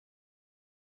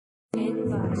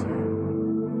Hi,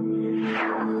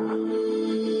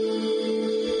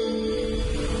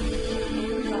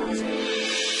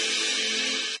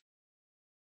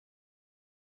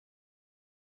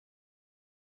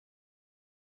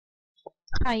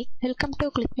 welcome to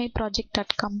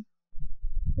clickmyproject.com.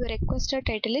 Your requested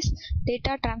title is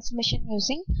Data Transmission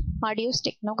Using Audio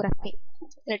Steganography.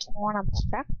 Let's move on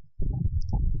abstract.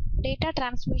 Data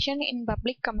transmission in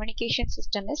public communication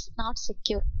system is not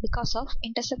secure because of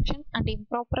interception and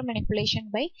improper manipulation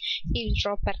by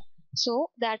eavesdropper. So,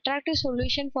 the attractive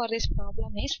solution for this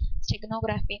problem is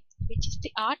steganography, which is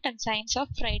the art and science of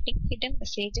writing hidden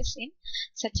messages in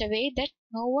such a way that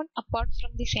no one apart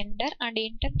from the sender and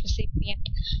intent recipient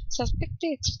suspect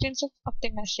the existence of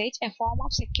the message, a form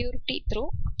of security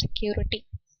through obscurity.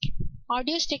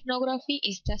 Audio steganography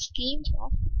is the scheme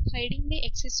of hiding the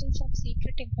existence of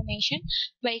secret information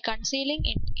by concealing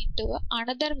it into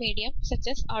another medium such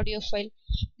as audio file.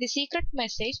 The secret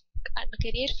message and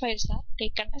carrier files are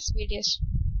taken as videos.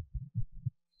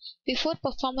 Before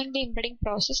performing the embedding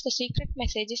process, the secret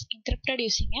message is encrypted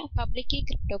using a public key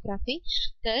cryptography.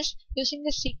 Thus, using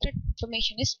the secret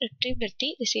information is retrieved at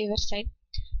the receiver side.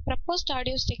 Proposed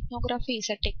audio steganography is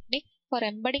a technique for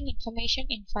embedding information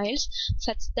in files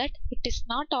such that it is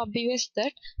not obvious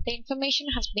that the information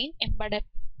has been embedded.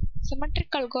 Symmetric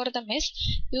algorithm is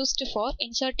used for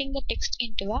inserting the text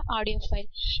into an audio file.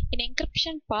 In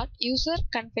encryption part, user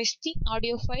confesses the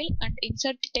audio file and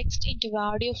insert the text into the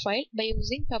audio file by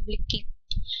using public key.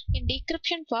 In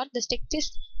decryption part, the text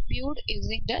is viewed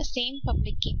using the same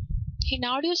public key. In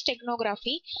audio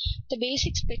steganography, the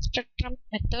basic spectrum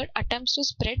method attempts to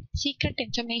spread secret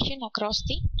information across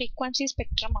the frequency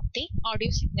spectrum of the audio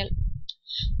signal.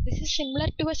 This is similar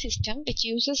to a system which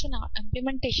uses an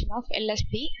implementation of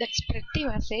LSB that spreads the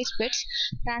message bits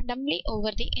randomly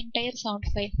over the entire sound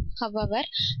file. However,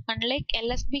 unlike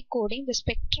LSB coding, the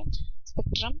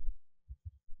spectrum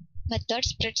method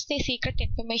spreads the secret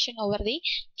information over the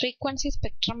frequency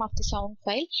spectrum of the sound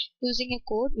file using a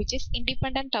code which is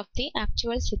independent of the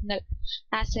actual signal.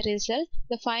 As a result,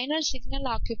 the final signal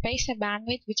occupies a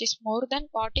bandwidth which is more than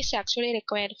what is actually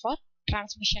required for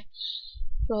transmission.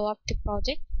 Flow of the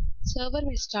project. Server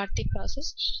will start the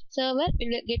process. Server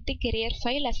will get the carrier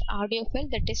file as audio file,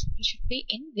 that is should be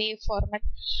in WAV format,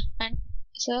 and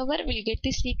server will get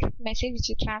the secret message which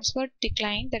is transferred to the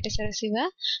client, that is a receiver.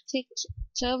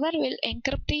 Server will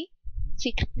encrypt the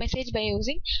secret message by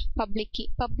using public key.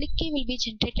 Public key will be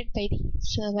generated by the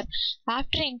server.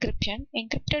 After encryption,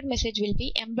 encrypted message will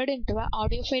be embedded into an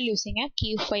audio file using a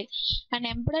key file. An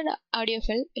embedded audio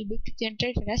file will be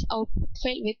generated as output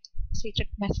file with secret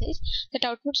message. That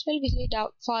output file will be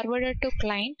forwarded to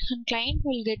client, and client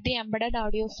will get the embedded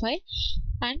audio file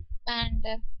and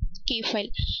key file.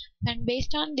 And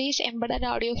based on this embedded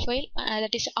audio file,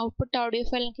 that is output audio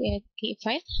file and key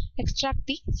file, extract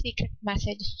the secret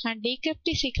message and decrypt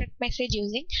the secret message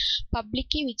using public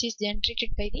key which is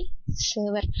generated by the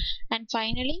server. And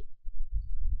finally,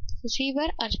 receiver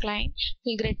or client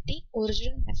will get the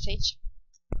original message.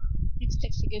 Next,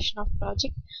 execution of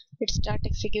project. Let's start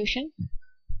execution.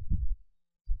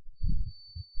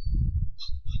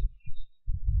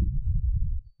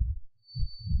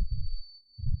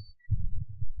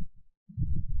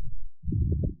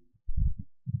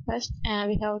 First,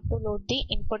 we have to load the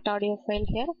input audio file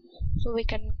here. So we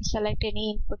can select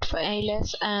any input file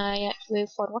as wave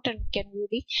format, and we can view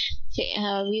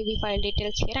the file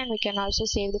details here, and we can also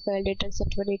save the file details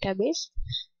into a database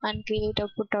and create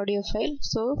output audio file.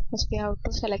 So first we have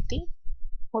to select the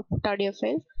output audio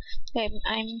file.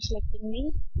 I'm selecting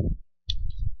the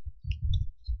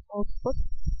output,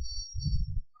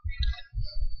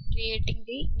 creating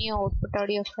the new output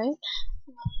audio file,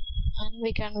 and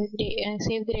we can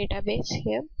save the database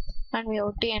here, and we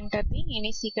have to enter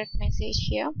any secret message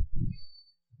here.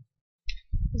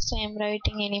 So I am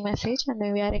writing any message, and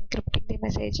we are encrypting the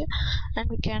message, and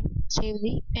we can save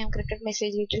the encrypted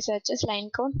message details such as line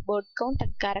count, word count,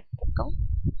 and character count.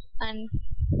 And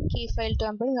key file to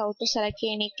embed, how to select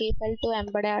any key file to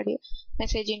embed audio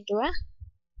message into a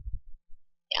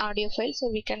audio file. So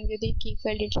we can view the key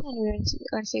file details, and we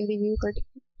can save the view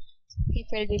key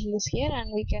file details here, and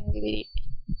we can view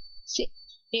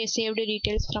the saved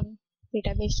details from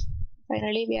database.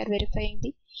 Finally, we are verifying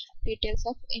the details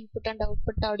of input and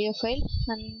output audio file,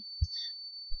 and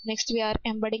next we are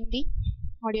embedding the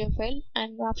audio file,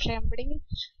 and after embedding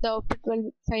the output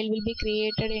file will be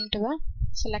created into a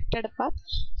selected path,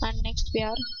 and next we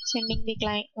are sending the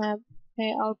client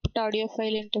output audio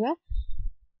file into a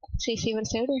receiver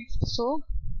side. So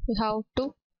we have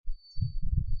to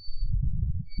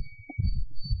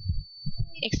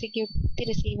execute the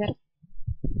receiver.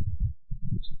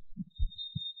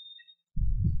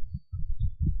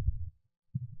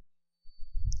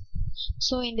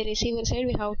 So in the receiver side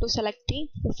we have to select the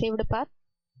received path.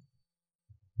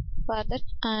 For that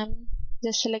I am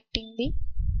just selecting the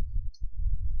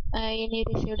any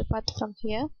received path from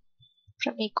here,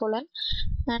 from ecolon,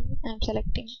 and I am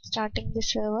selecting starting the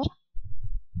server,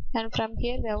 and from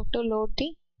here we have to load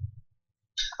the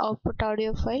output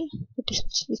audio file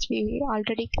which we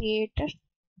already created,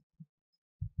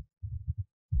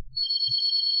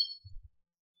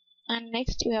 and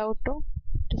next we have to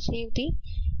receive the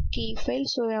key file.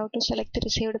 So we have to select the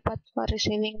received path for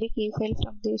receiving the key file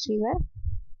from the receiver.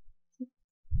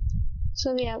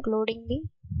 So we are loading the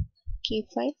key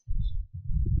file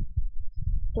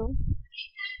to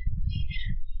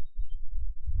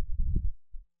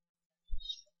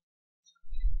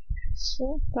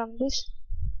so from this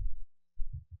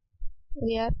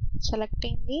we are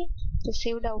selecting the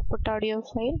received output audio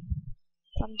file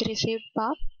from the received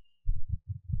path.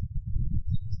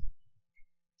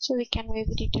 So we can view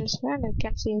the details here, and we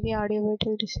can save the audio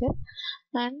details here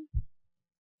and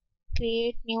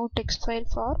create new text file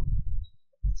for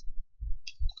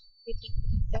getting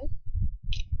the result,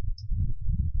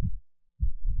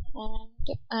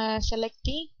 and select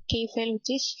the key file which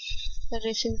is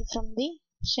received from the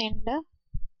sender,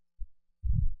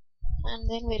 and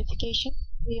then verification.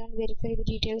 We want to verify the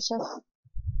details of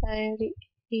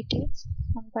details,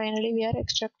 and finally we are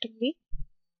extracting the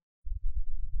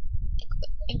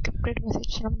encrypted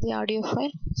message from the audio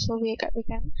file. So we can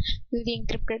view the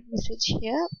encrypted message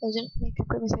here. Original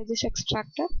encrypted message is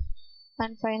extracted,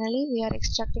 and finally we are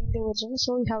extracting the original.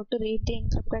 So we have to read the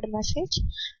encrypted message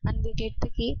and we get the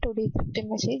key to decrypt the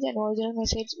message, and original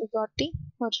message we got the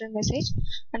original message,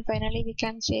 and finally we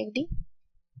can save the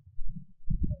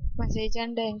message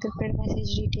and the encrypted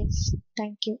message details.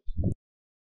 Thank you.